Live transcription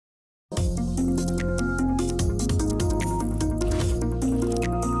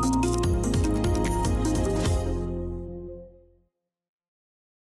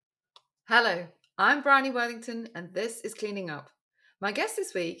Hello, I'm Bryony Worthington and this is Cleaning Up. My guest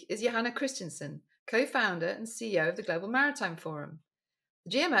this week is Johannah Christensen, co-founder and CEO of the Global Maritime Forum.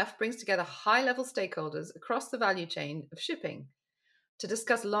 The GMF brings together high-level stakeholders across the value chain of shipping to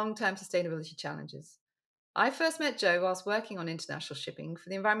discuss long-term sustainability challenges. I first met Jo whilst working on international shipping for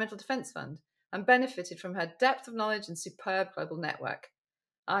the Environmental Defence Fund and benefited from her depth of knowledge and superb global network.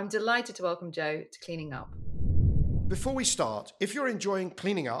 I'm delighted to welcome Jo to Cleaning Up. Before we start, if you're enjoying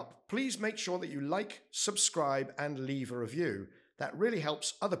Cleaning Up, please make sure that you like, subscribe, and leave a review. That really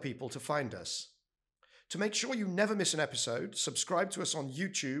helps other people to find us. To make sure you never miss an episode, subscribe to us on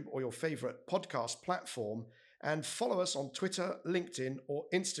YouTube or your favorite podcast platform, and follow us on Twitter, LinkedIn, or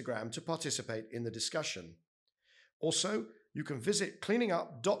Instagram to participate in the discussion. Also, you can visit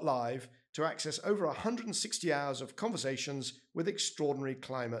cleaningup.live to access over 160 hours of conversations with extraordinary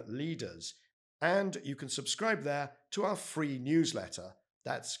climate leaders. And you can subscribe there to our free newsletter.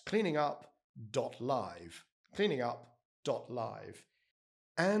 That's cleaningup.live. Cleaningup.live.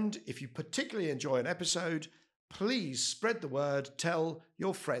 And if you particularly enjoy an episode, please spread the word, tell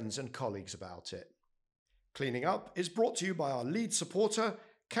your friends and colleagues about it. Cleaning Up is brought to you by our lead supporter,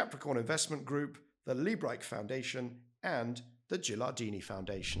 Capricorn Investment Group, the Liebreich Foundation, and the Gilardini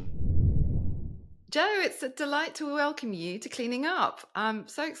Foundation. Jo, it's a delight to welcome you to Cleaning Up. I'm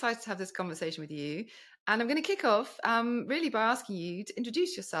so excited to have this conversation with you. And I'm going to kick off really by asking you to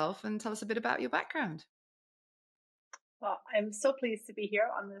introduce yourself and tell us a bit about your background. Well, I'm so pleased to be here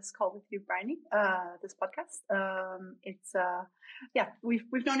on this call with you, Bryony, this podcast.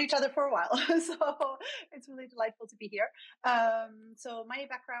 We've known each other for a while, so it's really delightful to be here. So my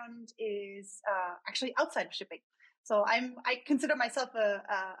background is actually outside of shipping. So I consider myself a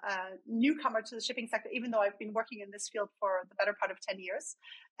newcomer to the shipping sector, even though I've been working in this field for the better part of 10 years.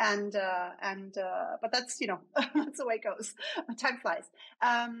 But that's, that's the way it goes. Time flies.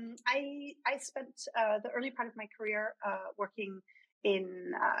 I spent the early part of my career working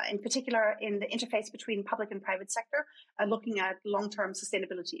in particular in the interface between public and private sector, looking at long-term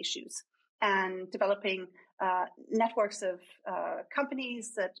sustainability issues and developing networks of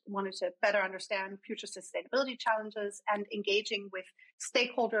companies that wanted to better understand future sustainability challenges and engaging with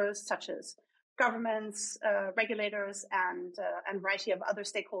stakeholders such as governments, regulators, and a variety of other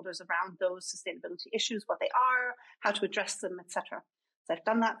stakeholders around those sustainability issues, what they are, how to address them, etc. So I've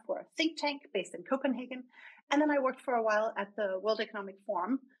done that for a think tank based in Copenhagen. And then I worked for a while at the World Economic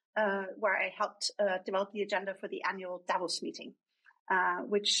Forum, where I helped develop the agenda for the annual Davos meeting,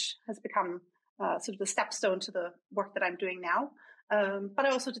 which has become sort of the stepstone to the work that I'm doing now. But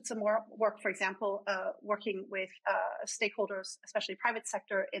I also did some more work, for example, working with stakeholders, especially private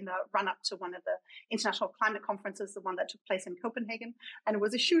sector, in the run-up to one of the international climate conferences, the one that took place in Copenhagen. And it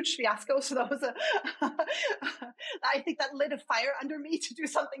was a huge fiasco. So that was I think that lit a fire under me to do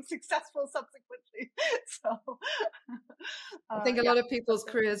something successful subsequently. So I think a lot of people's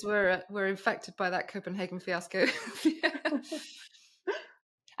careers were infected by that Copenhagen fiasco.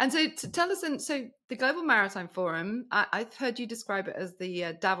 And so to tell us, so the Global Maritime Forum, I've heard you describe it as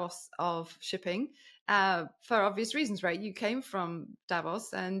the Davos of shipping for obvious reasons, right? You came from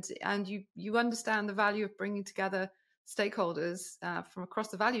Davos and you understand the value of bringing together stakeholders from across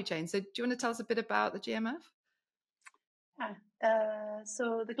the value chain. So do you want to tell us a bit about the GMF?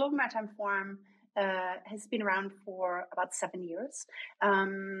 So the Global Maritime Forum has been around for about 7 years.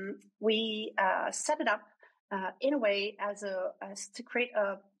 We set it up in a way as to create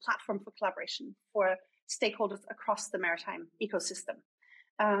a platform for collaboration for stakeholders across the maritime ecosystem.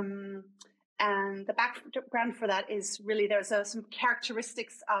 And the background for that is really there's some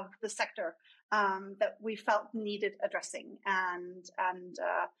characteristics of the sector that we felt needed addressing. And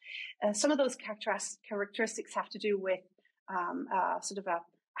some of those characteristics have to do with sort of a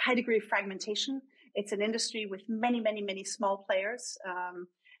high degree of fragmentation. It's an industry with many, many, many small players.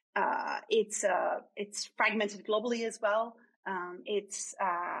 It's fragmented globally as well. It's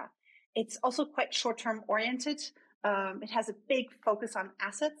also quite short-term oriented. It has a big focus on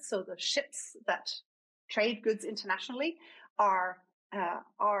assets. So the ships that trade goods internationally are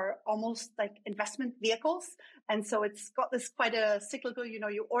almost like investment vehicles. And so it's got this quite a cyclical,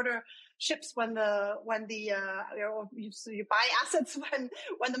 you order ships when you buy assets when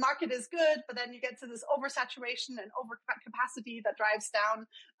the market is good, but then you get to this oversaturation and overcapacity that drives down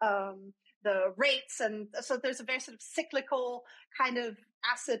the rates. And so there's a very sort of cyclical kind of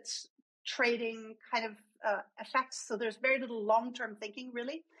asset trading kind of effect. So there's very little long-term thinking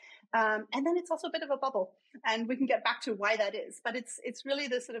really. And then it's also a bit of a bubble, and we can get back to why that is. But it's really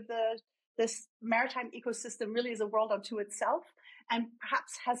the sort of this maritime ecosystem really is a world unto itself, and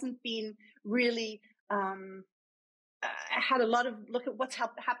perhaps hasn't been really had a lot of look at what's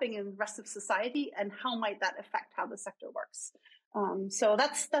happening in the rest of society and how might that affect how the sector works. So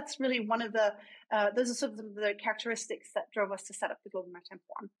that's really one of the, those are sort of the characteristics that drove us to set up the Global Maritime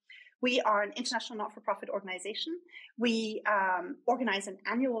Forum. We are an international not-for-profit organization. We organize an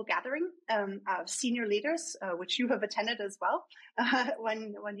annual gathering of senior leaders, which you have attended as well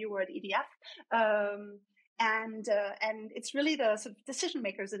when you were at EDF. And it's really the sort of decision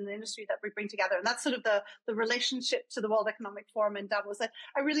makers in the industry that we bring together. And that's sort of the relationship to the World Economic Forum and Davos. I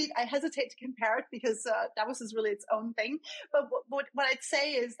hesitate to compare it because Davos is really its own thing. But what I'd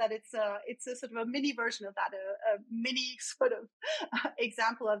say is that it's a sort of a mini version of that, a mini sort of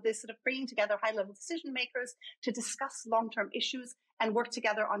example of this sort of bringing together high level decision makers to discuss long-term issues and work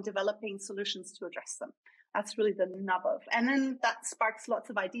together on developing solutions to address them. That's really the nub of. And then that sparks lots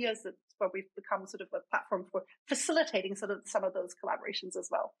of ideas. That's where we've become sort of a platform for facilitating sort of some of those collaborations as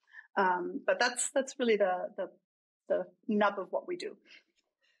well. But that's really the nub of what we do.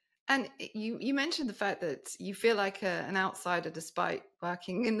 And you mentioned the fact that you feel like an outsider despite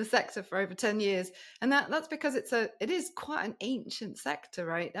working in the sector for over 10 years. And that's because it is quite an ancient sector,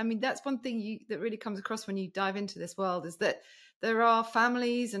 right? I mean, that's one thing that really comes across when you dive into this world, is that there are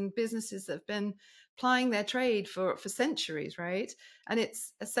families and businesses that have been plying their trade for centuries, right? And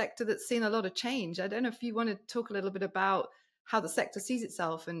it's a sector that's seen a lot of change. I don't know if you want to talk a little bit about how the sector sees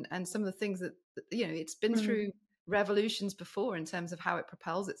itself and some of the things that, it's been through revolutions before in terms of how it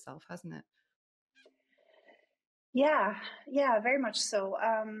propels itself, hasn't it? Yeah, very much so.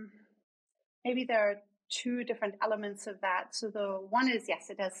 Maybe there are two different elements of that. So the one is, yes,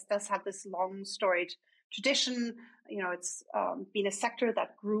 it does have this long storied tradition. It's been a sector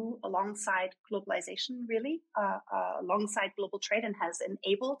that grew alongside globalization, really, alongside global trade, and has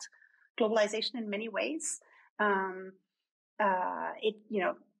enabled globalization in many ways.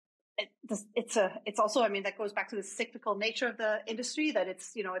 It's also, I mean, that goes back to the cyclical nature of the industry, that it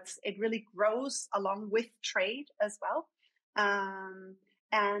really grows along with trade as well. And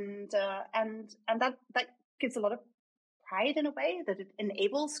that gives a lot of pride in a way, that it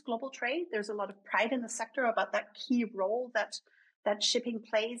enables global trade. There's a lot of pride in the sector about that key role that shipping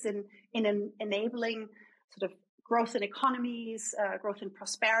plays in enabling sort of growth in economies, growth in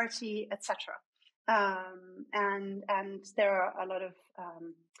prosperity, etc. And there are a lot of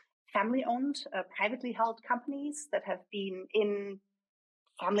family-owned, privately held companies that have been in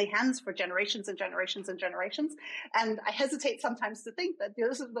family hands for generations and generations and generations. And I hesitate sometimes to think that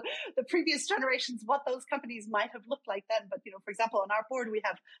the previous generations, what those companies might have looked like then. But, for example, on our board, we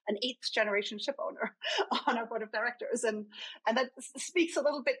have an 8th generation ship owner on our board of directors. And that speaks a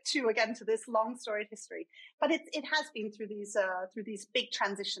little bit too, again, to this long storied history. But it has been through these big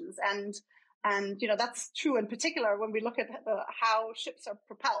transitions. And that's true in particular when we look at how ships are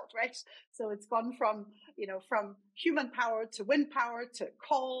propelled, right? So it's gone from human power to wind power to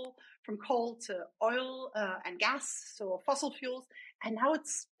coal, from coal to oil and gas, so fossil fuels, and now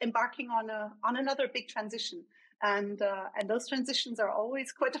it's embarking on another big transition. And those transitions are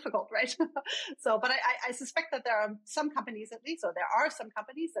always quite difficult, right? But I suspect that there are some companies at least, or there are some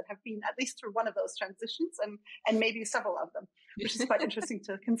companies that have been at least through one of those transitions, and maybe several of them, which is quite interesting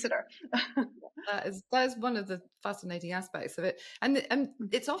to consider. That is one of the fascinating aspects of it. And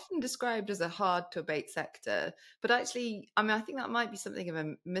it's often described as a hard-to-abate sector, but actually, I mean, I think that might be something of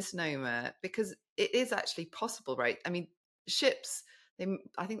a misnomer, because it is actually possible, right? I mean, ships,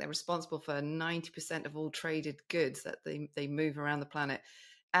 I think they're responsible for 90% of all traded goods that they move around the planet,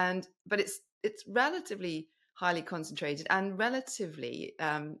 but it's relatively highly concentrated and relatively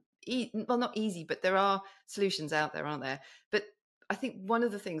not easy, but there are solutions out there, aren't there? But I think one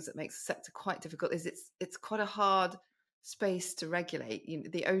of the things that makes the sector quite difficult is it's quite a hard space to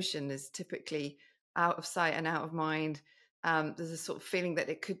regulate. The ocean is typically out of sight and out of mind. There's a sort of feeling that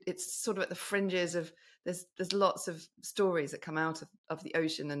it's sort of at the fringes of. There's lots of stories that come out of the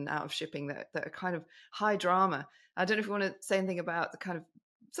ocean and out of shipping that are kind of high drama. I don't know if you want to say anything about the kind of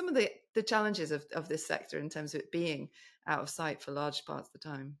some of the challenges of this sector in terms of it being out of sight for large parts of the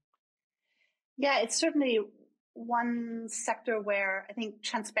time. Yeah, it's certainly one sector where I think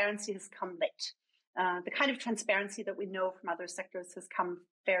transparency has come late. The kind of transparency that we know from other sectors has come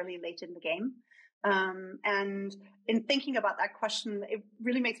fairly late in the game. And in thinking about that question, it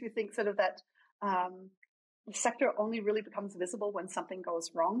really makes me think sort of that the sector only really becomes visible when something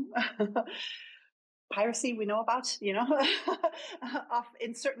goes wrong. Piracy we know about, off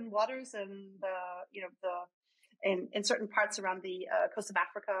in certain waters and in certain parts around the coast of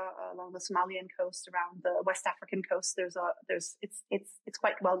Africa, along the Somalian coast, around the West African coast. It's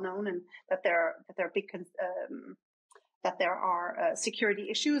quite well known, and that there are big that there are security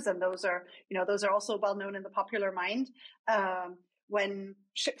issues, and those are also well known in the popular mind. When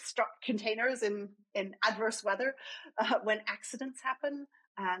ships drop containers in adverse weather, when accidents happen,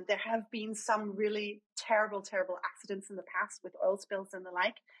 and there have been some really terrible accidents in the past with oil spills and the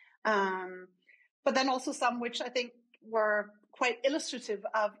like. But then also some which I think were quite illustrative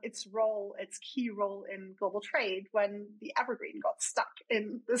of its key role in global trade, when the Evergreen got stuck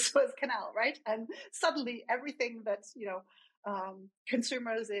in the Suez Canal, right? And suddenly everything that,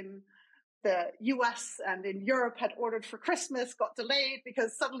 consumers in the US and in Europe had ordered for Christmas got delayed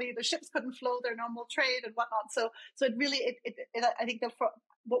because suddenly the ships couldn't flow their normal trade and whatnot. So it really, I think that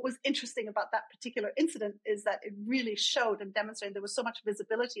what was interesting about that particular incident is that it really showed and demonstrated there was so much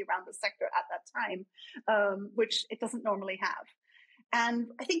visibility around the sector at that time, which it doesn't normally have. And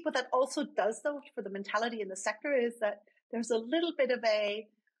I think what that also does, though, for the mentality in the sector is that there's a little bit of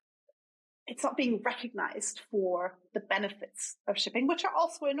it's not being recognized for the benefits of shipping, which are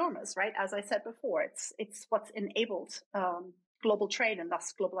also enormous, right? As I said before, it's what's enabled global trade and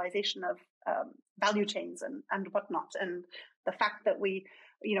thus globalization of value chains and whatnot. And the fact that we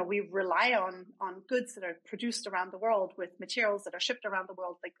rely on goods that are produced around the world with materials that are shipped around the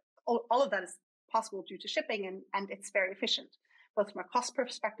world, like all of that is possible due to shipping, and it's very efficient, both from a cost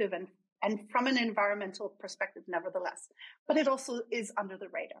perspective and from an environmental perspective, nevertheless. But it also is under the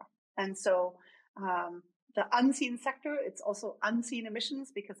radar. And so the unseen sector, it's also unseen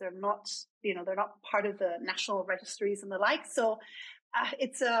emissions because they're not part of the national registries and the like. So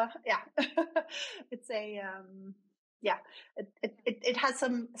it has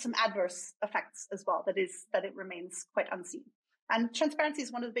some adverse effects as well. That it remains quite unseen. And transparency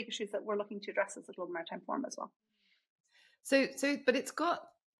is one of the big issues that we're looking to address as the Global Maritime Forum as well.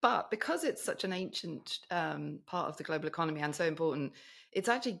 But because it's such an ancient part of the global economy and so important, it's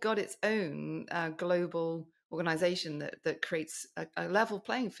actually got its own global organization that creates a level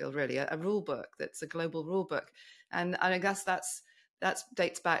playing field, really, a rule book that's a global rule book. And I guess that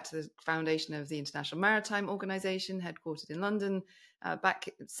dates back to the foundation of the International Maritime Organization, headquartered in London,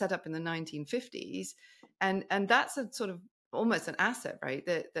 set up in the 1950s. And that's a sort of almost an asset, right,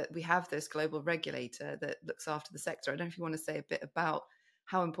 that we have this global regulator that looks after the sector. I don't know if you want to say a bit about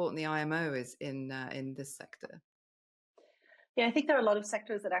how important the IMO is in this sector. Yeah, I think there are a lot of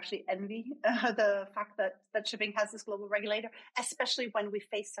sectors that actually envy the fact that shipping has this global regulator, especially when we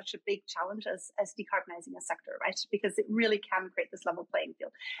face such a big challenge as decarbonizing a sector, right? Because it really can create this level playing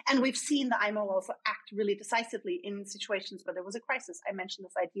field. And we've seen the IMO also act really decisively in situations where there was a crisis. I mentioned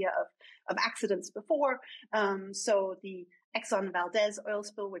this idea of accidents before. So the Exxon Valdez oil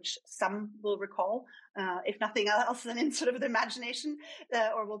spill, which some will recall, if nothing else than in sort of the imagination,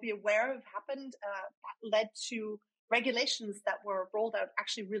 or will be aware of happened, that led to regulations that were rolled out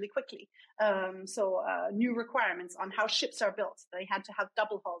actually really quickly. So new requirements on how ships are built. They had to have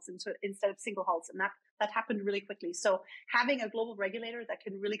double hulls instead of single hulls, and that happened really quickly. So having a global regulator that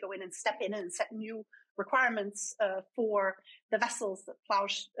can really go in and step in and set new requirements for the vessels that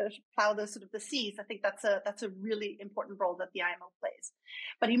plow the sort of the seas, I think that's a really important role that the IMO plays.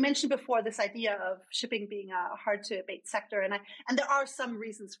 But you mentioned before this idea of shipping being a hard-to-abate sector, and there are some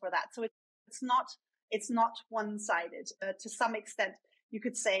reasons for that. So it's not one-sided. To some extent, you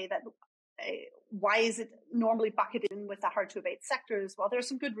could say that why is it normally bucketed in with the hard-to-abate sectors? Well, there are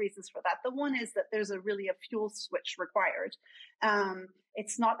some good reasons for that. The one is that there's really a fuel switch required.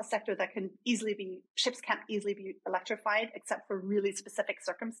 It's not a sector that ships can't easily be electrified except for really specific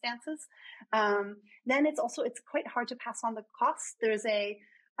circumstances. Then it's quite hard to pass on the costs. There's a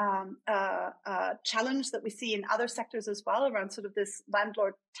challenge that we see in other sectors as well around sort of this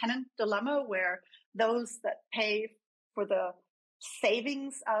landlord-tenant dilemma, where those that pay for the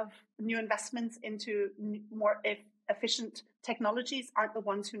savings of new investments into more efficient technologies aren't the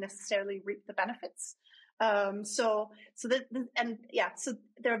ones who necessarily reap the benefits. So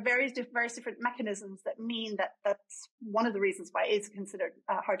there are various different mechanisms that mean that's one of the reasons why it is considered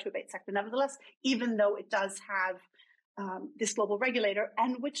a hard-to-abate sector. Nevertheless, even though it does have this global regulator,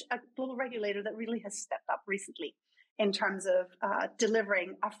 and a global regulator that really has stepped up recently in terms of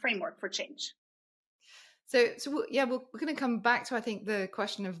delivering a framework for change. So we're going to come back to, I think, the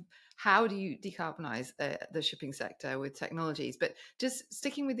question of how do you decarbonize the shipping sector with technologies. But just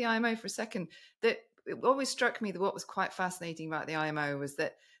sticking with the IMO for a second, that it always struck me that what was quite fascinating about the IMO was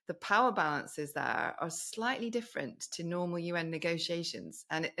that the power balances there are slightly different to normal UN negotiations.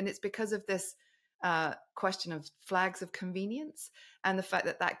 And it's because of this question of flags of convenience and the fact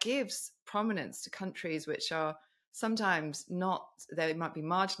that gives prominence to countries which are sometimes they might be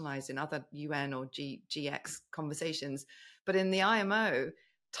marginalized in other UN or GX conversations, but in the IMO,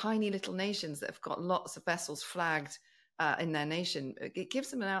 tiny little nations that have got lots of vessels flagged in their nation, it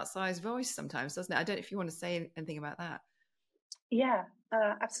gives them an outsized voice sometimes, doesn't it? I don't know if you want to say anything about that. Yeah,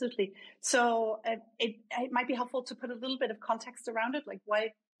 absolutely. So it might be helpful to put a little bit of context around it, like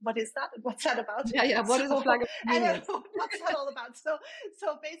what is that and what's that about? Yeah. What is a flag of convenience? What's that all about? So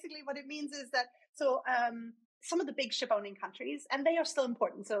basically what it means is that, some of the big ship-owning countries, and they are still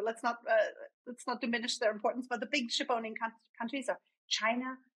important, so let's not diminish their importance, but the big ship-owning countries are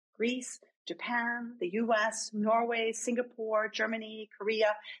China, Greece, Japan, the US, Norway, Singapore, Germany,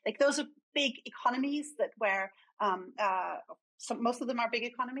 Korea. Like, those are big economies where most of them are big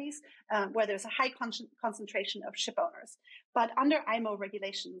economies where there's a high concentration of ship owners. But under IMO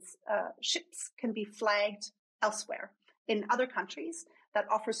regulations, ships can be flagged elsewhere in other countries that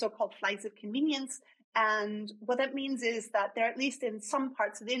offer so-called flags of convenience. And what that means is that there, at least in some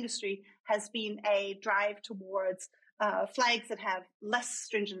parts of the industry, has been a drive towards flags that have less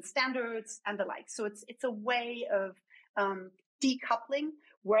stringent standards and the like. So it's a way of decoupling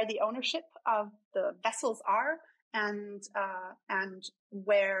where the ownership of the vessels are and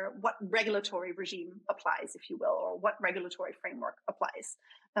what regulatory regime applies, if you will, or what regulatory framework applies.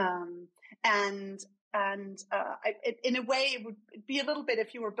 In a way, it would be a little bit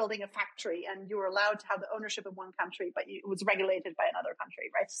if you were building a factory and you were allowed to have the ownership in one country, but it was regulated by another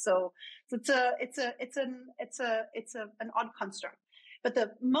country, right? So it's an odd construct.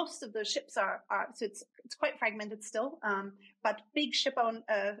 But most of the ships are so it's quite fragmented still. But big ship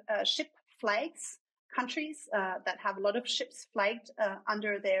flags countries that have a lot of ships flagged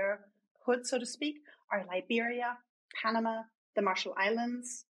under their hood, so to speak, are Liberia, Panama, the Marshall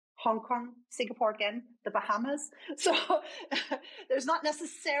Islands, Hong Kong, Singapore again, the Bahamas. So there's not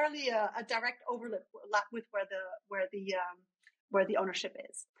necessarily a direct overlap with where the ownership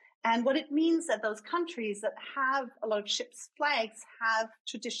is. And what it means that those countries that have a lot of ships flags have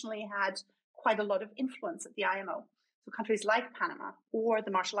traditionally had quite a lot of influence at the IMO. So countries like Panama or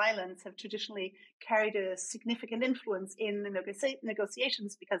the Marshall Islands have traditionally carried a significant influence in the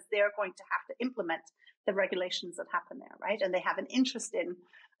negotiations because they're going to have to implement the regulations that happen there, right? And they have an interest in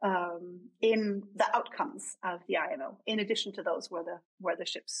the outcomes of the IMO, in addition to those where the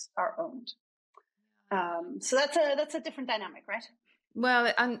ships are owned. So that's a different dynamic, right?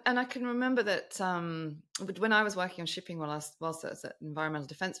 Well, and I can remember that when I was working on shipping whilst I was at Environmental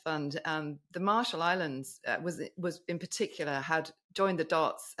Defence Fund, the Marshall Islands was in particular had joined the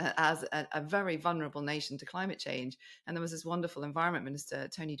dots as a very vulnerable nation to climate change. And there was this wonderful Environment Minister,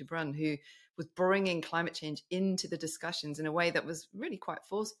 Tony de Bruyn, who was bringing climate change into the discussions in a way that was really quite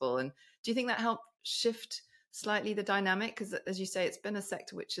forceful. And do you think that helped shift slightly the dynamic? Because, as you say, it's been a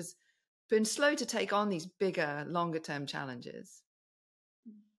sector which has been slow to take on these bigger, longer-term challenges.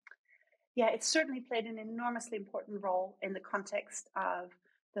 Yeah, it certainly played an enormously important role in the context of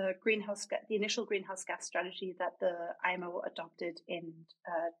the initial greenhouse gas strategy that the IMO adopted in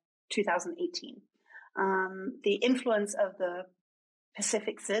 2018. The influence of the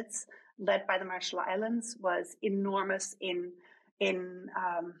Pacific SIDS, led by the Marshall Islands, was enormous in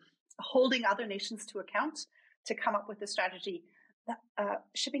holding other nations to account to come up with a strategy that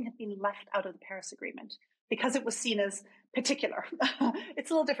shipping had been left out of the Paris Agreement because it was seen as particular. It's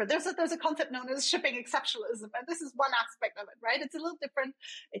a little different. There's a concept known as shipping exceptionalism, and this is one aspect of it, right? It's a little different.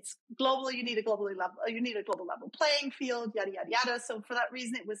 It's global. You need a global level playing field, yada yada yada. So for that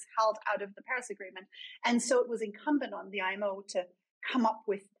reason, it was held out of the Paris Agreement, and so it was incumbent on the IMO to come up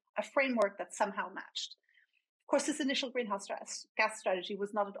with a framework that somehow matched. Of course, this initial greenhouse gas strategy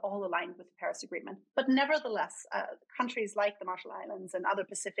was not at all aligned with the Paris Agreement, but nevertheless, countries like the Marshall Islands and other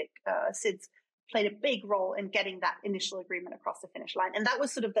Pacific SIDS played a big role in getting that initial agreement across the finish line. And that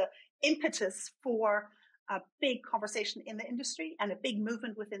was sort of the impetus for a big conversation in the industry and a big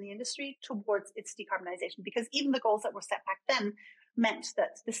movement within the industry towards its decarbonization, because even the goals that were set back then meant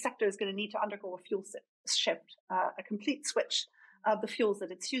that the sector is going to need to undergo a fuel shift, a complete switch of the fuels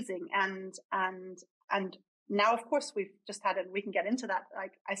that it's using. And now, of course, we've just had, and we can get into that,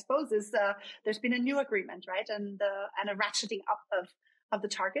 I suppose, there's been a new agreement, right? And a ratcheting up of the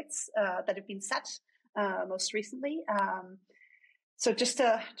targets that have been set most recently. So just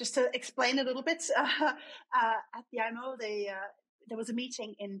to explain a little bit, at the IMO, there was a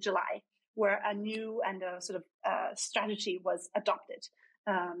meeting in July where a new and a sort of strategy was adopted.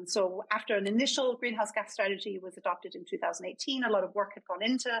 So after an initial greenhouse gas strategy was adopted in 2018, a lot of work had gone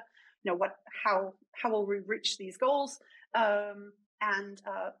into, how will we reach these goals? And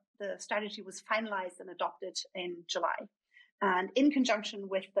the strategy was finalized and adopted in July. And in conjunction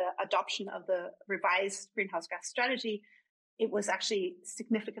with the adoption of the revised greenhouse gas strategy, it was actually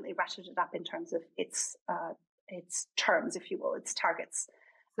significantly ratcheted up in terms of its terms, if you will, its targets.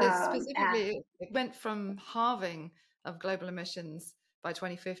 So specifically, it went from halving of global emissions by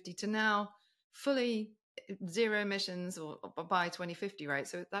 2050 to now fully zero emissions or by 2050, right?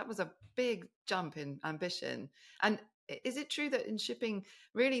 So that was a big jump in ambition. And is it true that in shipping,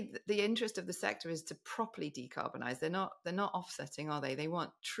 really the interest of the sector is to properly decarbonize? They're not offsetting, are they? They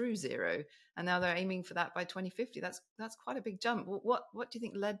want true zero, and now they're aiming for that by 2050. That's quite a big jump. What do you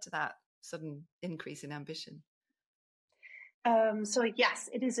think led to that sudden increase in ambition? So yes,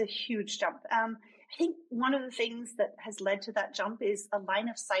 it is a huge jump. I think one of the things that has led to that jump is a line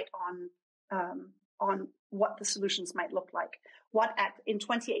of sight on what the solutions might look like. What in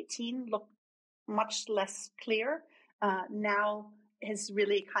 2018 looked much less clear, now has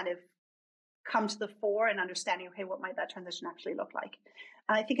really kind of come to the fore and understanding, okay, what might that transition actually look like?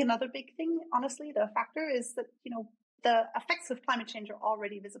 I think another big thing, honestly, the factor is that, the effects of climate change are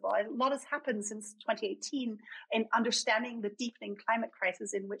already visible. A lot has happened since 2018 in understanding the deepening climate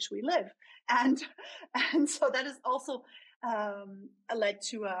crisis in which we live. And so that has also led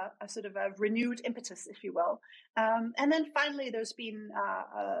to a sort of a renewed impetus, if you will. And then finally, there's been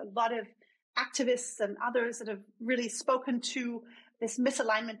a lot of activists and others that have really spoken to this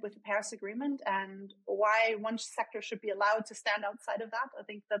misalignment with the Paris Agreement and why one sector should be allowed to stand outside of that. I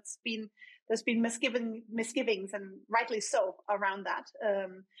think there's been misgivings, and rightly so, around that.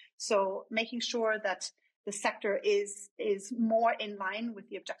 So making sure that the sector is more in line with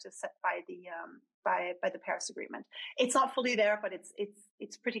the objectives set by the Paris Agreement. It's not fully there, but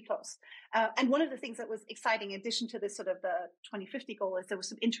it's pretty close. And one of the things that was exciting, in addition to this sort of the 2050 goal, is there were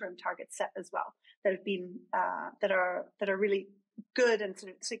some interim targets set as well that have been that are really good, and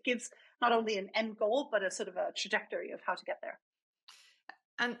so it gives not only an end goal but a sort of a trajectory of how to get there.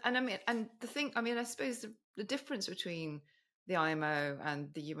 And I mean, and the thing, I mean, I suppose the difference between the IMO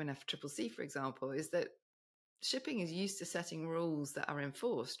and the UNFCCC, for example, is that shipping is used to setting rules that are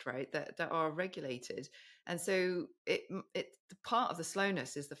enforced, right? That are regulated, and so the part of the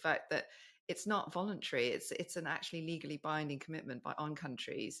slowness is the fact that it's not voluntary; it's an actually legally binding commitment on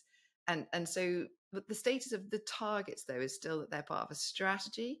countries. And so the status of the targets, though, is still that they're part of a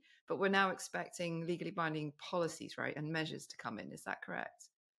strategy, but we're now expecting legally binding policies, right, and measures to come in. Is that correct?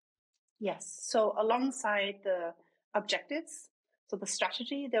 Yes. So alongside the objectives, so the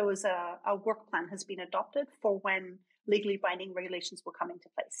strategy, there was a work plan has been adopted for when legally binding regulations will come into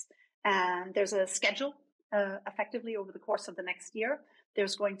place. And there's a schedule, effectively over the course of the next year.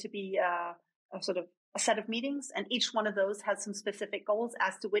 There's going to be a sort of a set of meetings, and each one of those has some specific goals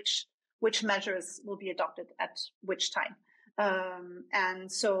as to which measures will be adopted at which time.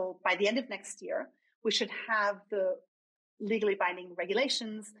 And so by the end of next year, we should have the legally binding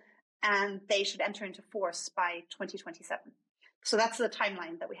regulations, and they should enter into force by 2027. So that's the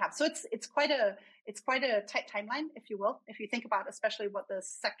timeline that we have. So it's quite a tight timeline, if you will, if you think about especially what the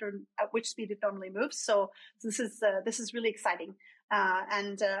sector, at which speed it normally moves. So this is really exciting,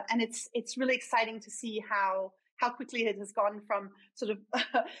 and it's really exciting to see how quickly it has gone from sort of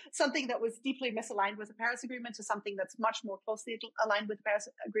something that was deeply misaligned with the Paris Agreement to something that's much more closely aligned with the Paris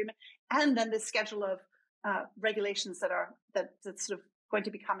Agreement, and then this schedule of regulations that's sort of going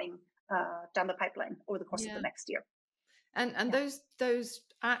to be coming down the pipeline over the course of the next year. And those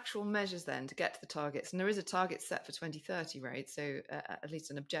actual measures then to get to the targets, and there is a target set for 2030, right? So at least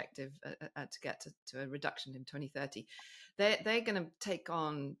an objective to get to a reduction in 2030. They're going to take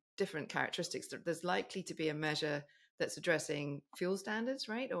on different characteristics. There's likely to be a measure that's addressing fuel standards,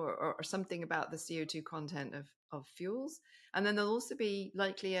 right? Or something about the CO2 content of fuels. And then there'll also be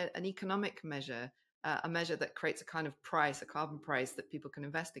likely an economic measure, a measure that creates a kind of price, a carbon price that people can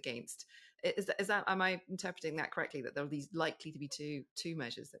invest against. Is that, am I interpreting that correctly, that there are these likely to be two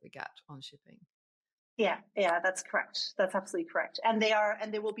measures that we get on shipping? Yeah, that's correct. That's absolutely correct. And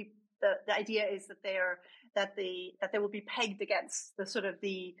they will be, the idea is that they will be pegged against the sort of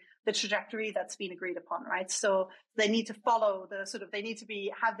the trajectory that's been agreed upon, right? So they need to follow they need to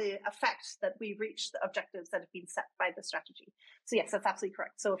have the effect that we reach the objectives that have been set by the strategy. So yes, that's absolutely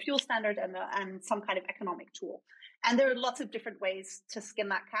correct. So a fuel standard and some kind of economic tool. And there are lots of different ways to skin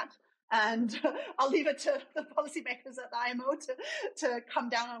that cat. And I'll leave it to the policymakers at the IMO to come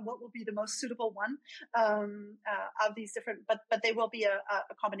down on what will be the most suitable one of these different. But they will be a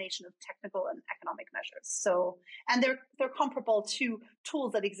combination of technical and economic measures. So, and they're comparable to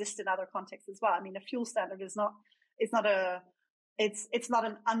tools that exist in other contexts as well. I mean, a fuel standard is not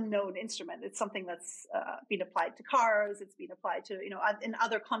an unknown instrument. It's something that's been applied to cars. It's been applied to, in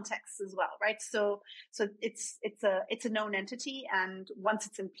other contexts as well, right? So it's a known entity, and once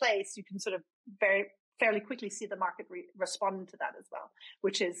it's in place, you can sort of fairly quickly see the market respond to that as well,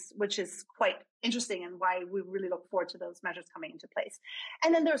 which is quite interesting, and why we really look forward to those measures coming into place.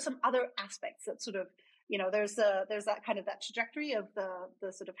 And then there are some other aspects that sort of there's that kind of that trajectory of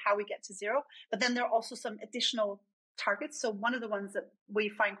the sort of how we get to zero, but then there are also some additional targets. So one of the ones that we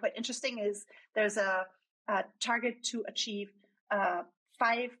find quite interesting is there's a target to achieve 5%,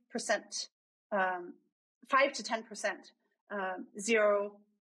 5 to 10% zero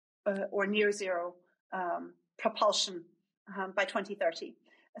or near zero propulsion by 2030.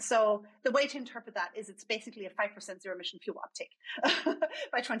 So the way to interpret that is it's basically a 5% zero emission fuel uptake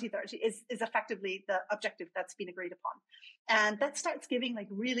by 2030 is effectively the objective that's been agreed upon. And that starts giving like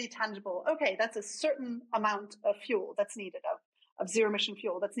really tangible, okay, that's a certain amount of fuel that's needed of zero emission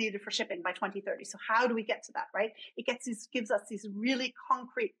fuel that's needed for shipping by 2030. So how do we get to that, right? It gives us these really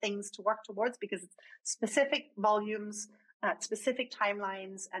concrete things to work towards because it's specific volumes, specific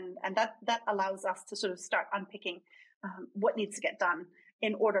timelines, and that allows us to sort of start unpicking what needs to get done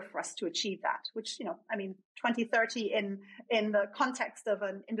in order for us to achieve that, which, 2030 in the context of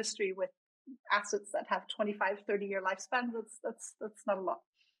an industry with assets that have 25, 30-year lifespan, that's not a lot.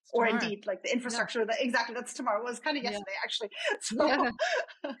 Or indeed, like the infrastructure that's tomorrow. Was kind of yesterday, actually. So. Yeah.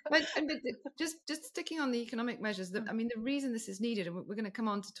 but just sticking on the economic measures, the reason this is needed, and we're going to come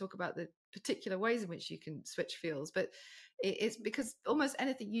on to talk about the particular ways in which you can switch fuels, but it's because almost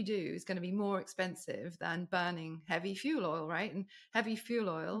anything you do is going to be more expensive than burning heavy fuel oil, right? And heavy fuel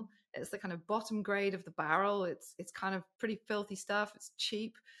oil, it's the kind of bottom grade of the barrel. It's kind of pretty filthy stuff. It's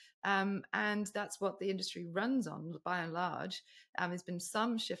cheap. And that's what the industry runs on by and large. There's been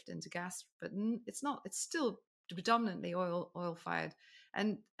some shift into gas, but it's not. It's still predominantly oil fired,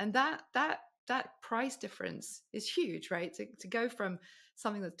 and that price difference is huge, right? To go from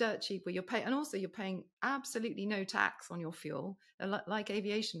something that's dirt cheap, where you're paying absolutely no tax on your fuel, like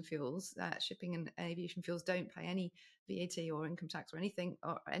aviation fuels. Shipping and aviation fuels don't pay any VAT or income tax or anything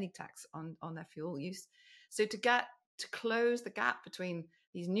or any tax on their fuel use. So to close the gap between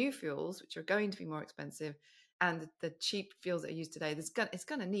these new fuels, which are going to be more expensive, and the cheap fuels that are used today, it's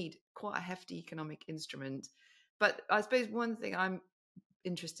going to need quite a hefty economic instrument. But I suppose one thing I'm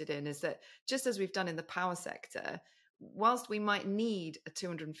interested in is that just as we've done in the power sector, whilst we might need a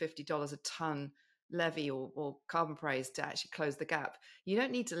 $250 a ton levy or carbon price to actually close the gap, you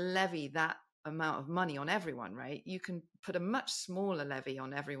don't need to levy that amount of money on everyone, right? You can put a much smaller levy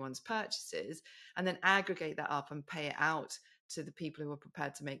on everyone's purchases and then aggregate that up and pay it out to the people who are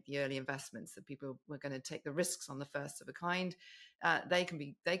prepared to make the early investments, the people who are going to take the risks on the first of a kind. They can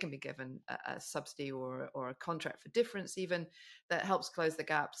be given a subsidy or a contract for difference even that helps close the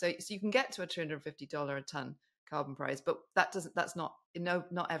gap. So you can get to a $250 a ton carbon price, but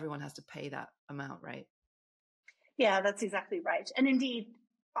not everyone has to pay that amount, right? Yeah, that's exactly right. And indeed,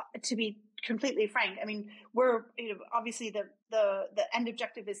 to be completely frank, we're obviously the end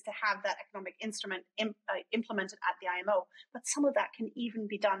objective is to have that economic instrument implemented at the IMO, but some of that can even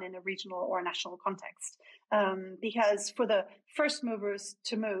be done in a regional or a national context, because for the first movers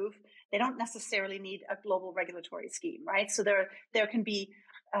to move, they don't necessarily need a global regulatory scheme, right? So there can be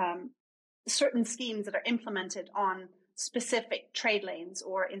certain schemes that are implemented on specific trade lanes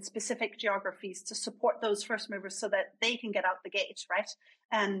or in specific geographies to support those first movers so that they can get out the gate, right?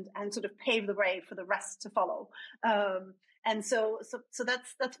 And sort of pave the way for the rest to follow. And so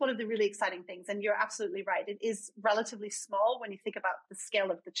that's one of the really exciting things. And you're absolutely right. It is relatively small when you think about the scale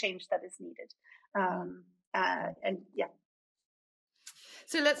of the change that is needed. And yeah.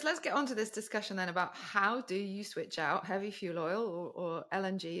 So let's get on to this discussion then about how do you switch out heavy fuel oil or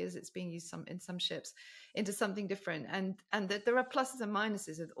LNG as it's being used in some ships into something different, and that there are pluses and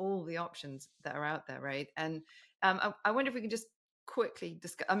minuses with all the options that are out there, right? And I wonder if we can just quickly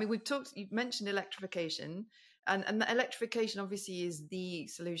discuss. You've mentioned electrification, and the electrification obviously is the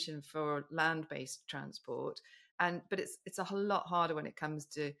solution for land-based transport, but it's a whole lot harder when it comes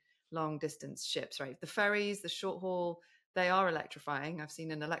to long distance ships, right? The ferries, the short haul, they are electrifying. I've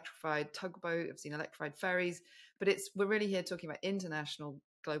seen an electrified tugboat, I've seen electrified ferries, but we're really here talking about international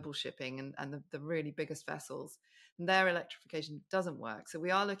global shipping and the really biggest vessels. And their electrification doesn't work. So we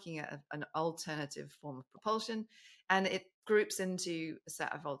are looking at an alternative form of propulsion, and it groups into a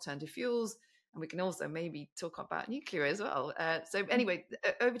set of alternative fuels. And we can also maybe talk about nuclear as well. So anyway,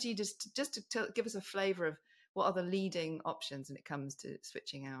 over to you just to give us a flavor of what are the leading options when it comes to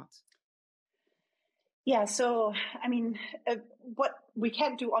switching out. Yeah, so what we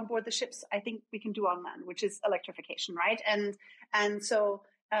can't do on board the ships, I think we can do on land, which is electrification, right? And so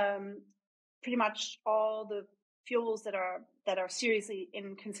pretty much all the fuels that are seriously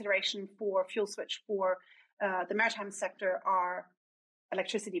in consideration for fuel switch for the maritime sector are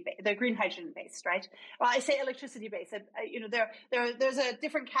they're green hydrogen based, right? Well, I say electricity based. There's a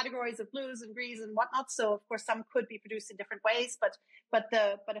different categories of blues and greens and whatnot. So of course, some could be produced in different ways, but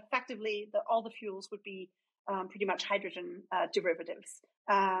effectively, all the fuels would be pretty much hydrogen derivatives.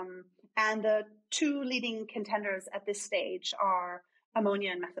 And the two leading contenders at this stage are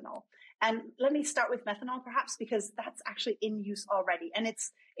ammonia and methanol. And let me start with methanol, perhaps, because that's actually in use already. And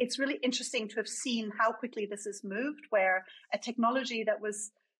it's really interesting to have seen how quickly this has moved, where a technology that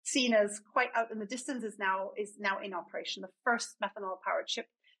was seen as quite out in the distance is now in operation. The first methanol-powered ship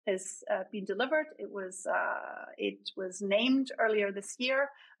has been delivered. It was named earlier this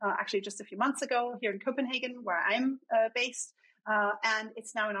year, actually just a few months ago, here in Copenhagen, where I'm based, and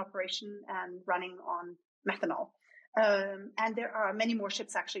it's now in operation and running on methanol. And there are many more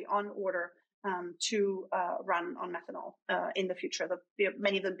ships actually on order to run on methanol in the future,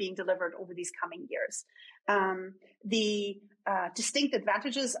 many of them being delivered over these coming years. The distinct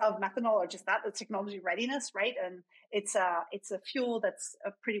advantages of methanol are just that, the technology readiness, right? And it's a fuel that's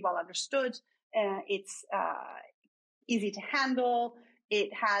pretty well understood. It's easy to handle.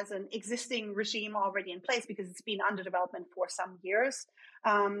 It has an existing regime already in place because it's been under development for some years.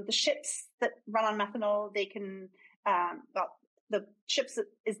 The ships that run on methanol, they can the ships that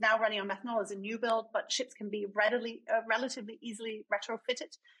is now running on methanol is a new build, but ships can be relatively easily retrofitted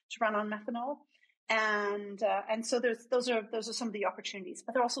to run on methanol. And so those are some of the opportunities,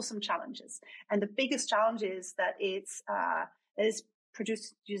 but there are also some challenges. And the biggest challenge is that it is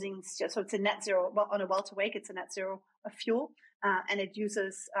produced using, so it's a net zero, well, on a well-to-wake, it's a net zero fuel, and it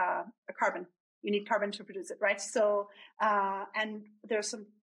uses a carbon. You need carbon to produce it, right? So, and there's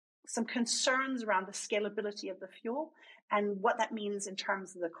some concerns around the scalability of the fuel and what that means in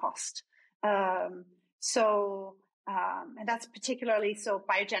terms of the cost. And that's particularly so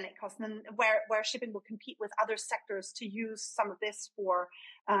biogenic cost, and then where shipping will compete with other sectors to use some of this for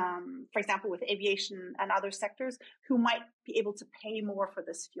example, with aviation and other sectors who might be able to pay more for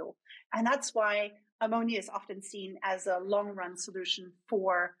this fuel. And that's why ammonia is often seen as a long-run solution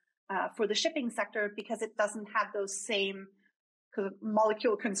for the shipping sector, because it doesn't have those same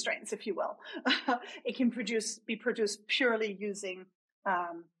molecule constraints, if you will. It can be produced purely using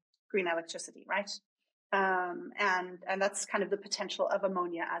green electricity, right? And that's kind of the potential of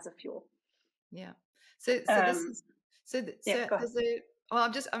ammonia as a fuel. Yeah. So the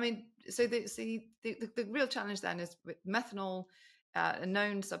real challenge then is with methanol, a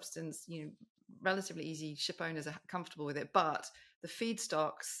known substance, relatively easy, ship owners are comfortable with it, but the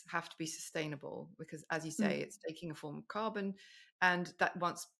feedstocks have to be sustainable because, as you say, it's taking a form of carbon, and that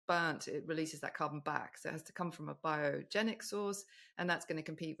once burnt, it releases that carbon back. So it has to come from a biogenic source, and that's going to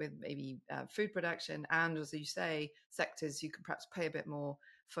compete with maybe food production and, as you say, sectors who can perhaps pay a bit more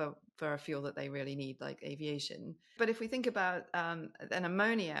for a fuel that they really need, like aviation. But if we think about an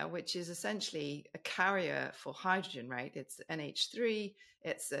ammonia, which is essentially a carrier for hydrogen, right? It's NH3.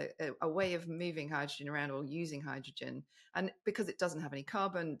 It's a way of moving hydrogen around or using hydrogen. And because it doesn't have any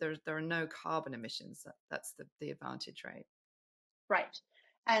carbon, there are no carbon emissions. That's the advantage, right? Right.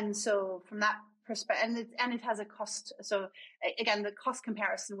 And so from that perspective, and it has a cost. So again, the cost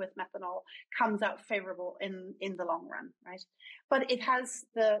comparison with methanol comes out favorable in the long run, right? But it has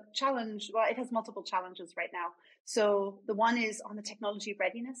the challenge, well, it has multiple challenges right now. So the one is on the technology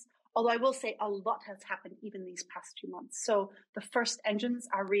readiness, although I will say a lot has happened even these past few months. So the first engines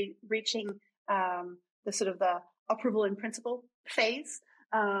are reaching the sort of the approval in principle phase.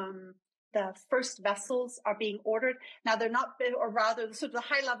 The first vessels are being ordered. Now they're not, or rather sort of the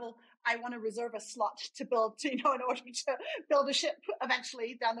high level, I want to reserve a slot to build, in order to build a ship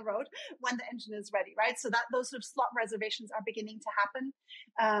eventually down the road when the engine is ready, right? So that those sort of slot reservations are beginning to happen.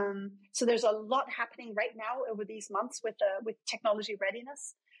 So there's a lot happening right now over these months with technology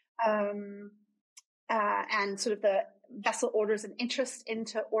readiness. And sort of the vessel orders and interest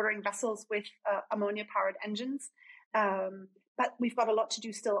into ordering vessels with ammonia powered engines. But we've got a lot to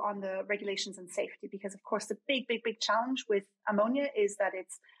do still on the regulations and safety, because of course the big challenge with ammonia is that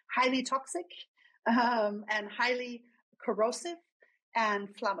it's highly toxic and highly corrosive and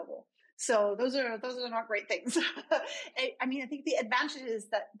flammable. So those are not great things. I mean, I think the advantage is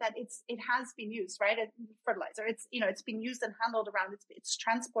that it has been used, right? Fertilizer. It's been used and handled around. It's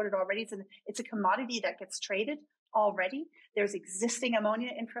transported already. It's a commodity that gets traded already. There's existing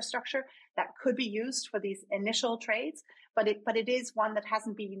ammonia infrastructure that could be used for these initial trades, but it is one that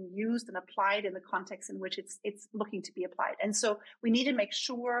hasn't been used and applied in the context in which it's looking to be applied. And so we need to make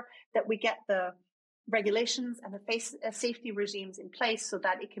sure that we get the regulations and the safety regimes in place so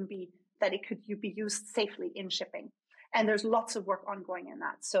that it could be used safely in shipping. And there's lots of work ongoing in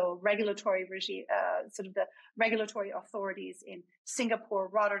that. So regulatory regime, sort of the regulatory authorities in Singapore,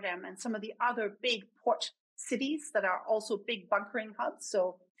 Rotterdam, and some of the other big port cities that are also big bunkering hubs,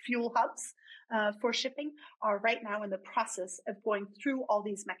 so fuel hubs for shipping, are right now in the process of going through all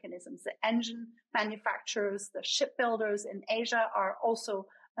these mechanisms. The engine manufacturers, the shipbuilders in Asia are also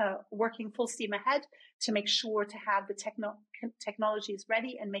working full steam ahead to make sure to have the technologies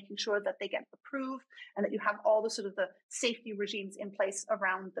ready and making sure that they get approved and that you have all the sort of the safety regimes in place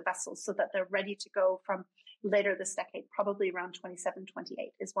around the vessels so that they're ready to go from later this decade, probably around 27,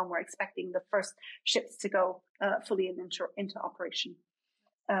 28 is when we're expecting the first ships to go fully into operation.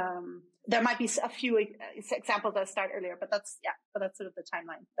 There might be a few examples that start earlier, but that's sort of the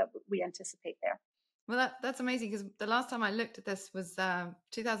timeline that we anticipate there. Well, that's amazing, because the last time I looked at this was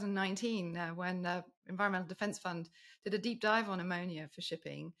 2019 when the Environmental Defence Fund did a deep dive on ammonia for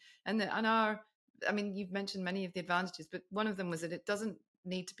shipping. You've mentioned many of the advantages, but one of them was that it doesn't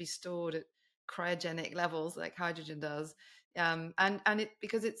need to be stored at cryogenic levels like hydrogen does,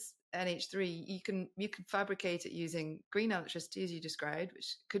 because it's NH3, you can fabricate it using green electricity, as you described,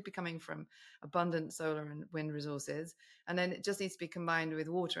 which could be coming from abundant solar and wind resources, and then it just needs to be combined with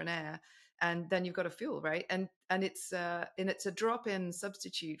water and air, and then you've got a fuel, right? And it's a drop-in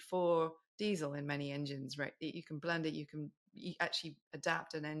substitute for diesel in many engines, right? You can blend it, you actually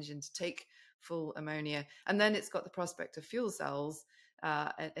adapt an engine to take full ammonia, and then it's got the prospect of fuel cells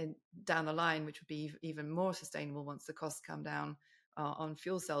and down the line, which would be even more sustainable once the costs come down on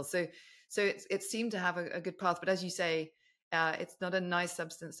fuel cells. So it seemed to have a good path, but as you say, it's not a nice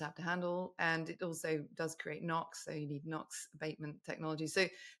substance to have to handle, and it also does create NOx, so you need NOx abatement technology. So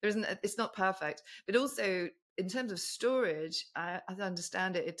it's not perfect, but also in terms of storage, as I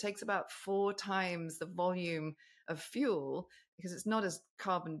understand it, it takes about 4 times the volume of fuel, because it's not as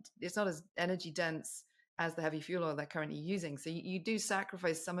energy dense as the heavy fuel oil they're currently using. So you do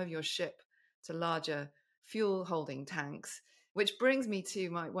sacrifice some of your ship to larger fuel holding tanks, which brings me to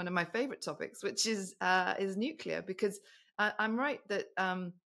one of my favorite topics, which is nuclear, because I'm right that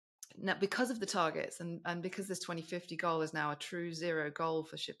now, because of the targets and because this 2050 goal is now a true zero goal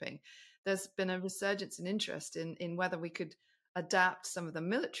for shipping, there's been a resurgence in interest in whether we could adapt some of the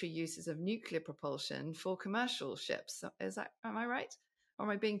military uses of nuclear propulsion for commercial ships. Am I right? Or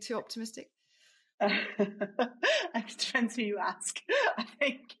am I being too optimistic? It depends who you ask, I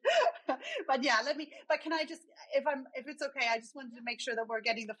think. But can I just, if it's okay, I just wanted to make sure that we're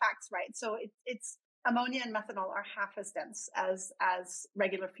getting the facts right. So it's ammonia and methanol are half as dense as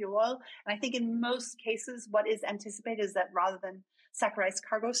regular fuel oil. And I think in most cases, what is anticipated is that rather than saccharide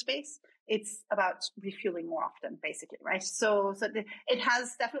cargo space, it's about refueling more often, basically, right? So it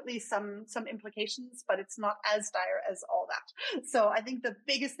has definitely some implications, but it's not as dire as all that. So I think the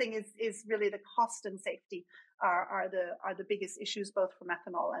biggest thing is really the cost and safety are the biggest issues, both for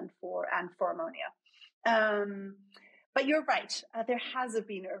methanol and for ammonia. But you're right. There has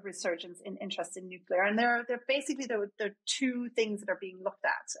been a resurgence in interest in nuclear, and there are 2 things that are being looked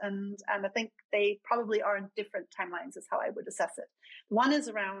at, and I think they probably are in different timelines, is how I would assess it. One is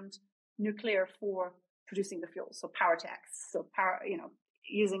around nuclear for producing the fuel, so power to X, so power,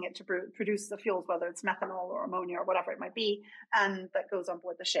 using it to produce the fuels, whether it's methanol or ammonia or whatever it might be, and that goes on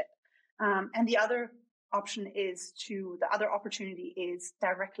board the ship. And the other opportunity is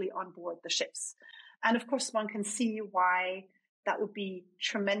directly on board the ships. And of course, one can see why that would be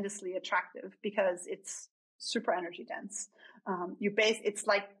tremendously attractive, because it's super energy dense. It's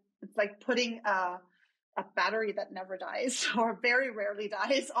like putting a battery that never dies or very rarely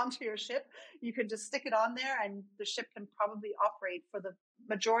dies onto your ship. You can just stick it on there, and the ship can probably operate for the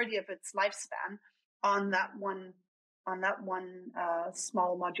majority of its lifespan on that one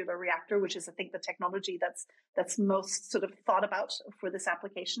small modular reactor, which is, I think, the technology that's most sort of thought about for this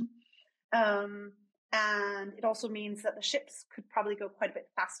application. And it also means that the ships could probably go quite a bit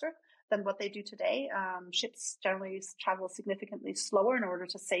faster than what they do today. Ships generally travel significantly slower in order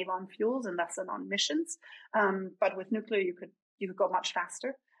to save on fuels and thus on emissions. But with nuclear, you could go much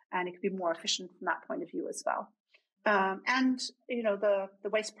faster, and it could be more efficient from that point of view as well. And the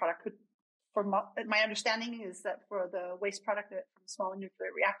waste product could, my understanding is that for the waste product from small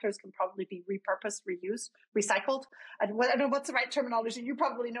nuclear reactors can probably be repurposed, reused, recycled. I don't know what's the right terminology. You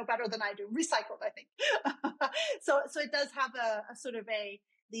probably know better than I do. Recycled, I think. So it does have a sort of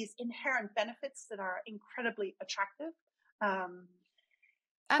these inherent benefits that are incredibly attractive. And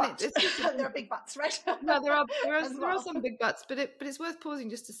there are big buts, right? No, there are some big buts, but it's worth pausing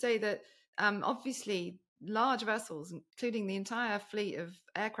just to say that obviously large vessels, including the entire fleet of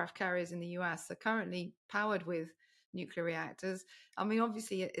aircraft carriers in the US, are currently powered with nuclear reactors. I mean,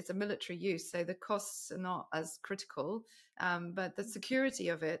 obviously it's a military use, so the costs are not as critical, but the security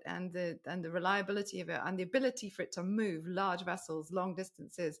of it and the reliability of it and the ability for it to move large vessels long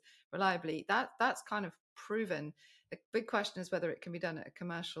distances reliably, that's kind of proven. The big question is whether it can be done in a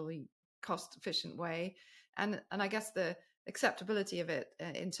commercially cost efficient way, and I guess the acceptability of it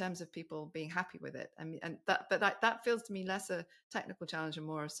in terms of people being happy with it. I mean, that feels to me less a technical challenge and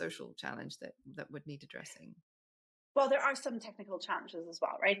more a social challenge that would need addressing. Well, there are some technical challenges as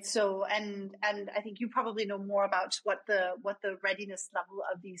well, right? So, and I think you probably know more about what the readiness level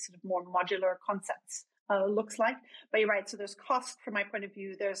of these sort of more modular concepts looks like. But you're right. So there's cost from my point of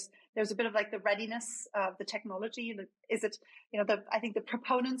view. There's a bit of like the readiness of the technology. Is it, I think the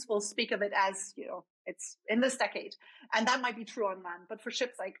proponents will speak of it as, it's in this decade, and that might be true on land. But for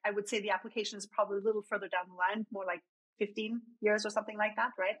ships, like I would say the application is probably a little further down the line, more like 15 years or something like that,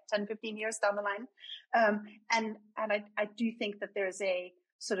 right? 10, 15 years down the line. And I do think that there's a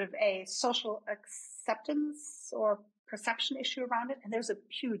sort of a social acceptance or perception issue around it. And there's a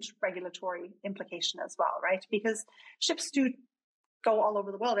huge regulatory implication as well, right? Because ships do go all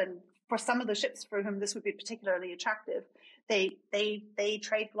over the world. And for some of the ships for whom this would be particularly attractive, they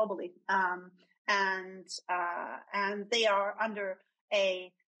trade globally. And they are under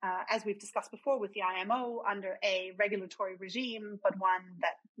as we've discussed before with the IMO, under a regulatory regime, but one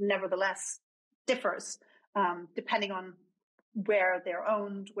that nevertheless differs depending on where they're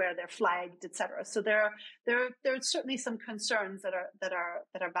owned, where they're flagged, etc. So there are certainly some concerns that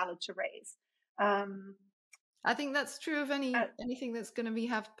are valid to raise. I think that's true of anything that's going to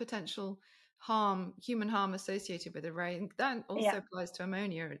have potential human harm associated with it, right? And that also applies to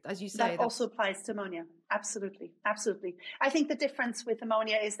ammonia, as you say. That also applies to ammonia. Absolutely. I think the difference with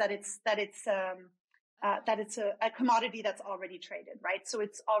ammonia is that it's a commodity that's already traded, right? So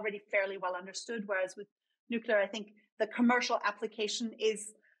it's already fairly well understood. Whereas with nuclear, I think the commercial application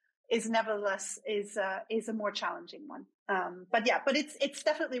is nevertheless a more challenging one. But it's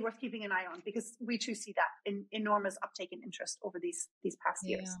definitely worth keeping an eye on, because we too see that enormous uptake in interest over these past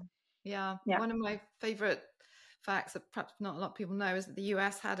years. Yeah. One of my favorite facts that perhaps not a lot of people know is that the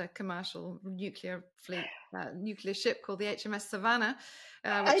US had a commercial nuclear fleet, nuclear ship called the HMS Savannah.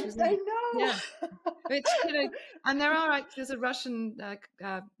 I know. Yeah. Which, and there's a Russian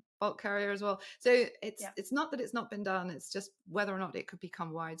bulk carrier as well. So it's not that it's not been done. It's just whether or not it could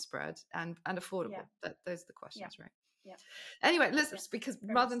become widespread and affordable. Those are the questions, right? Yeah. Anyway, because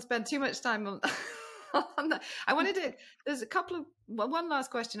rather than spend too much time on I wanted to, there's one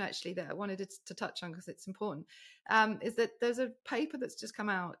last question actually that I wanted to touch on because it's important, is that there's a paper that's just come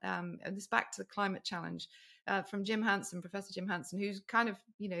out, and it's back to the climate challenge, from Professor Jim Hansen, who's kind of,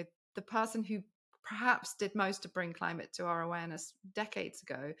 the person who perhaps did most to bring climate to our awareness decades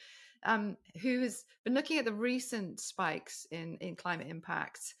ago, who has been looking at the recent spikes in climate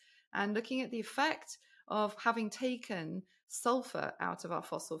impacts and looking at the effect of having taken sulfur out of our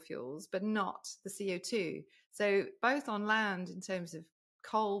fossil fuels, but not the CO2. So both on land, in terms of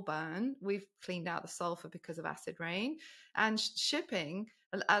coal burn, we've cleaned out the sulfur because of acid rain, and shipping,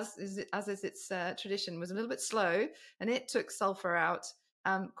 as is its tradition, was a little bit slow, and it took sulfur out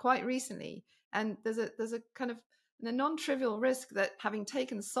quite recently. And there's a kind of a non-trivial risk that having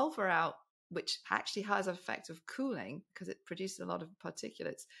taken sulfur out, which actually has an effect of cooling because it produces a lot of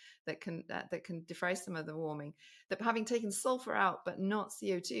particulates that can defray some of the warming, that having taken sulfur out but not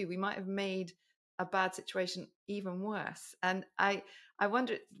CO2, we might have made a bad situation even worse. And I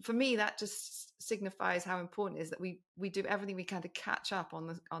wonder, for me, that just signifies how important it is that we do everything we can to catch up on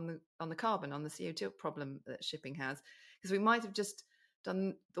the carbon, on the CO2 problem that shipping has, because we might have just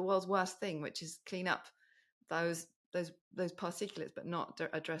done the world's worst thing, which is clean up those particulates, but not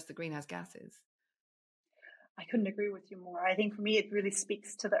address the greenhouse gases. I couldn't agree with you more. I think for me, it really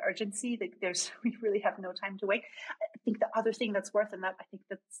speaks to the urgency that we really have no time to wait. I think the other thing that's worth, and that I think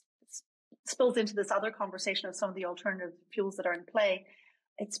that spills into this other conversation of some of the alternative fuels that are in play,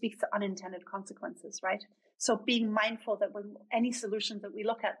 it speaks to unintended consequences, right? So being mindful that when any solutions that we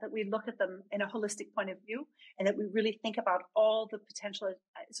look at them in a holistic point of view, and that we really think about all the potential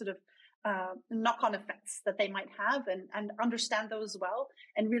sort of knock-on effects that they might have, and understand those well,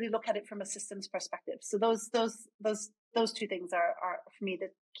 and really look at it from a systems perspective. So those two things are for me the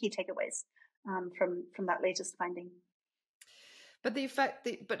key takeaways from that latest finding. But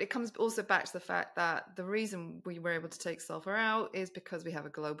but it comes also back to the fact that the reason we were able to take sulfur out is because we have a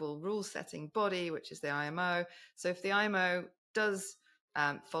global rule-setting body, which is the IMO. So if the IMO does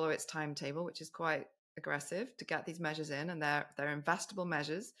follow its timetable, which is quite aggressive to get these measures in, and they're investable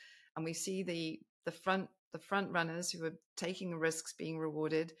measures, and we see the front runners who are taking risks being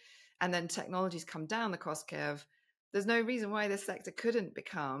rewarded, and then technologies come down the cost curve, there's no reason why this sector couldn't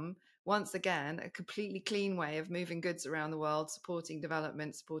become, once again, a completely clean way of moving goods around the world, supporting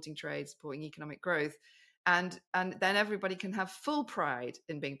development, supporting trade, supporting economic growth. And then everybody can have full pride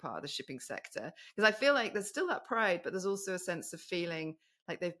in being part of the shipping sector. Because I feel like there's still that pride, but there's also a sense of feeling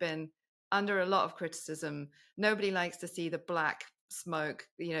like they've been under a lot of criticism. Nobody likes to see the black smoke,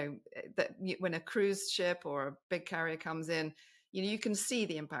 that when a cruise ship or a big carrier comes in, you can see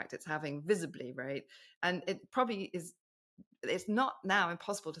the impact it's having visibly, right? And it probably is, it's not now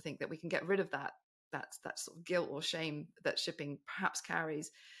impossible to think that we can get rid of that sort of guilt or shame that shipping perhaps carries,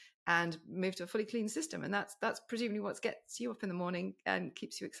 and move to a fully clean system. And that's presumably what gets you up in the morning and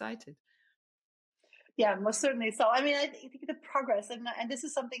keeps you excited. Yeah, most certainly. So, I mean, I think the progress, and this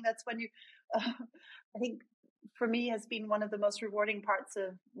is something that's when you, I think for me has been one of the most rewarding parts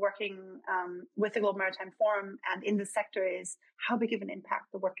of working with the Global Maritime Forum and in the sector is how big of an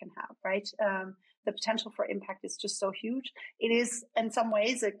impact the work can have, right? The potential for impact is just so huge. It is, in some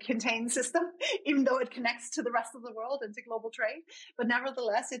ways, a contained system, even though it connects to the rest of the world and to global trade. But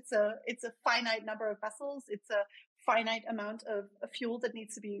nevertheless, it's a finite number of vessels. It's a finite amount of fuel that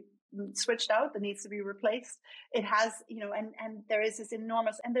needs to be switched out, that needs to be replaced. It has, and there is this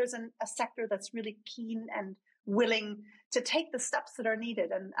enormous, and there's a sector that's really keen and willing to take the steps that are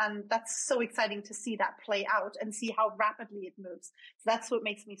needed. And that's so exciting to see that play out and see how rapidly it moves. So that's what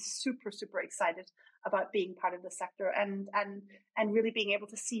makes me super, super excited about being part of the sector and really being able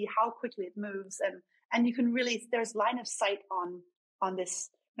to see how quickly it moves. And you can really, there's line of sight on this.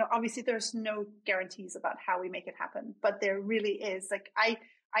 Obviously there's no guarantees about how we make it happen, but there really is. Like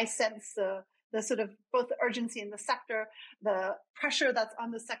I sense the sort of both the urgency in the sector, the pressure that's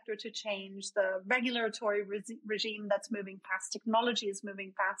on the sector to change, the regulatory regime that's moving fast, technology is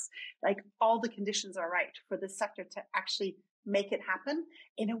moving fast. Like all the conditions are right for the sector to actually make it happen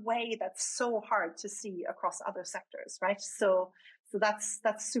in a way that's so hard to see across other sectors, right? So that's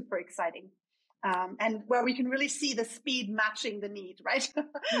super exciting. And where we can really see the speed matching the need, right?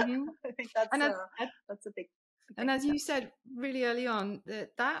 Mm-hmm. I think that's a big. And as you said really early on,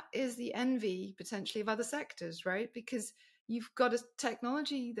 that is the envy potentially of other sectors, right? Because you've got a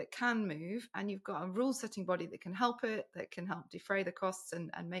technology that can move, and you've got a rule-setting body that can help it, that can help defray the costs and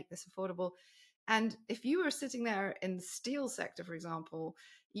make this affordable. And if you were sitting there in the steel sector, for example,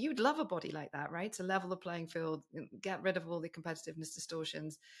 you'd love a body like that, right? To level the playing field, get rid of all the competitiveness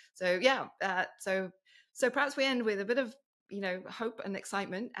distortions. So yeah, so perhaps we end with a bit of hope and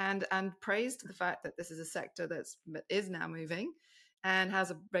excitement and praise to the fact that this is a sector that is now moving and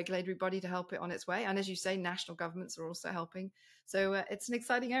has a regulatory body to help it on its way. And as you say, national governments are also helping. So it's an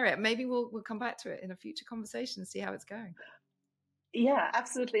exciting area. Maybe we'll come back to it in a future conversation and see how it's going. Yeah,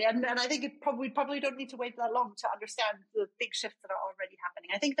 absolutely. And I think we probably don't need to wait that long to understand the big shifts that are already happening.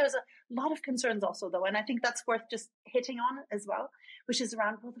 I think there's a lot of concerns also, though, and I think that's worth just hitting on as well, which is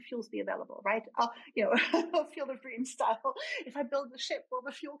around, will the fuels be available, right? Field of Dreams style. If I build the ship, will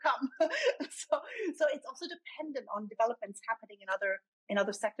the fuel come? So it's also dependent on developments happening in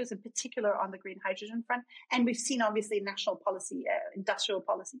other sectors, in particular on the green hydrogen front. And we've seen, obviously, national policy, industrial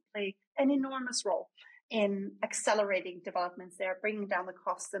policy play an enormous role in accelerating developments there, bringing down the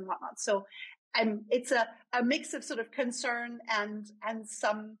costs and whatnot. So it's a mix of sort of concern and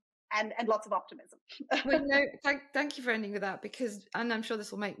lots of optimism. Well, thank you for ending with that, because, and I'm sure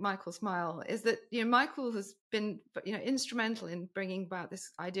this will make Michael smile, is that Michael has been instrumental in bringing about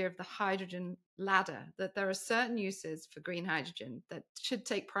this idea of the hydrogen ladder, that there are certain uses for green hydrogen that should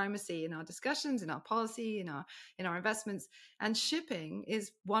take primacy in our discussions, in our policy, in our investments, and shipping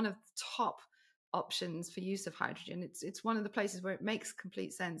is one of the top options for use of hydrogen. It's one of the places where it makes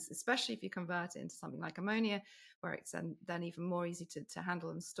complete sense, especially if you convert it into something like ammonia, where it's then even more easy to handle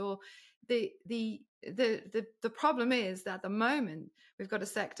and store. The problem is that at the moment we've got a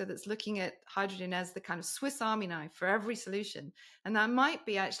sector that's looking at hydrogen as the kind of Swiss Army knife for every solution, and that might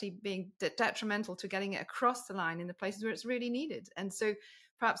be actually being detrimental to getting it across the line in the places where it's really needed. And so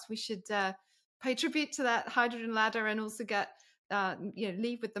perhaps we should pay tribute to that hydrogen ladder and also get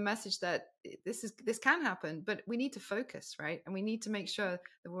leave with the message that this can happen, but we need to focus, right? And we need to make sure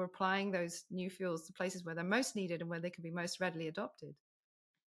that we're applying those new fuels to places where they're most needed and where they can be most readily adopted.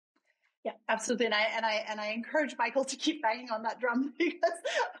 Yeah, absolutely. And I encourage Michael to keep banging on that drum, because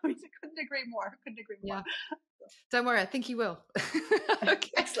I couldn't agree more. Yeah. Don't worry, I think he will.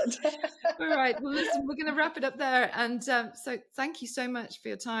 Okay. Excellent. All right. Well, listen, we're going to wrap it up there. And so thank you so much for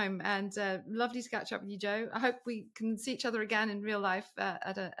your time, and lovely to catch up with you, Jo. I hope we can see each other again in real life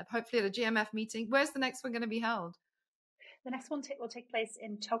hopefully at a GMF meeting. Where's the next one going to be held? The next one will take place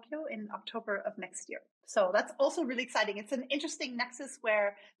in Tokyo in October of next year. So that's also really exciting. It's an interesting nexus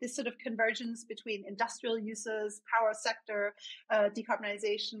where this sort of convergence between industrial uses, power sector,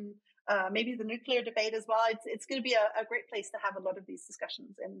 decarbonization, maybe the nuclear debate as well. It's going to be a great place to have a lot of these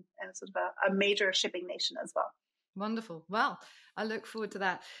discussions in sort of a major shipping nation as well. Wonderful. Well, I look forward to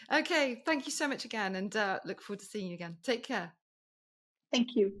that. Okay, thank you so much again, and look forward to seeing you again. Take care.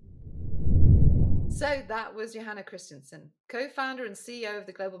 Thank you. So that was Johannah Christensen, co-founder and CEO of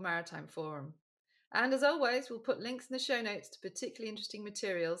the Global Maritime Forum. And as always, we'll put links in the show notes to particularly interesting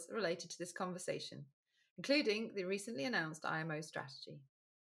materials related to this conversation, including the recently announced IMO strategy.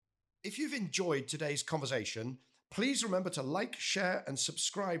 If you've enjoyed today's conversation, please remember to like, share, and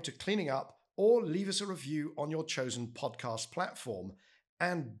subscribe to Cleaning Up, or leave us a review on your chosen podcast platform.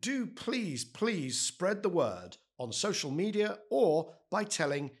 And do please spread the word on social media or by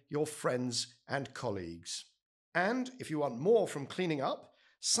telling your friends and colleagues. And if you want more from Cleaning Up,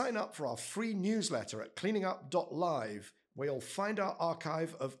 sign up for our free newsletter at cleaningup.live, where you'll find our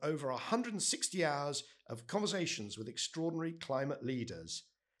archive of over 160 hours of conversations with extraordinary climate leaders.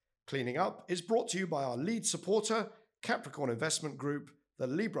 Cleaning Up is brought to you by our lead supporter, Capricorn Investment Group, the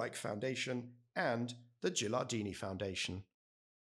Liebreich Foundation, and the Gilardini Foundation.